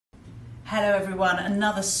Hello everyone,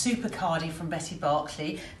 another super cardie from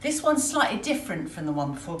Barclay. This one's slightly different from the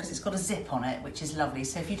one before because it's got a zip on it, which is lovely.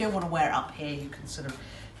 So if you don't want to wear it up here, you can sort of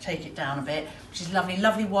take it down a bit, which is lovely.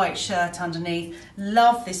 Lovely white shirt underneath.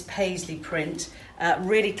 Love this paisley print,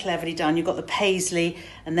 really cleverly done. You've got the paisley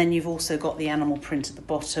and then you've also got the animal print at the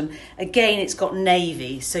bottom. Again, it's got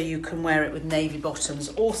navy, so you can wear it with navy bottoms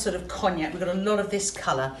or sort of cognac. We've got a lot of this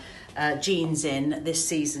colour. Jeans in this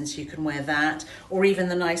season, so you can wear that, or even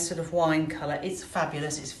the nice sort of wine colour. It's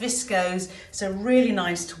fabulous. It's viscose, so really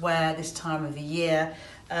nice to wear this time of the year.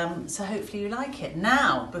 So hopefully you like it.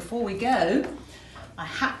 Now, before we go, I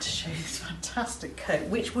had to show you this fantastic coat,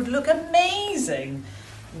 which would look amazing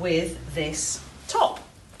with this top.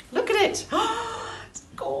 Look at it. It's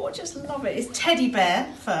gorgeous, love it. It's teddy bear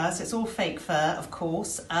fur, so it's all fake fur, of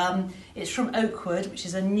course. It's from Oakwood, which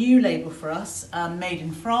is a new label for us, made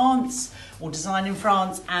in France or designed in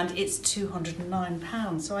France, and it's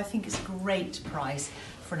 £209. So I think it's a great price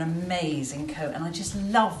for an amazing coat, and I just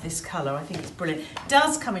love this colour. I think it's brilliant. It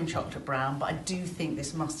does come in chocolate brown, but I do think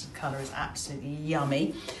this mustard colour is absolutely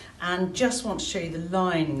yummy. And just want to show you the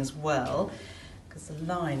lining as well, because the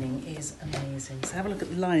lining is amazing. So have a look at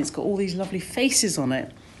the line. It's got all these lovely faces on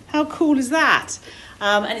it. How cool is that?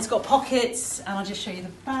 And it's got pockets, and I'll just show you the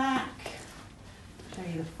back, show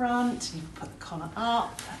you the front. You can put the collar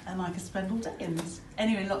up, and I can spend all day in this.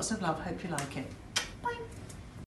 Anyway, lots of love. Hope you like it.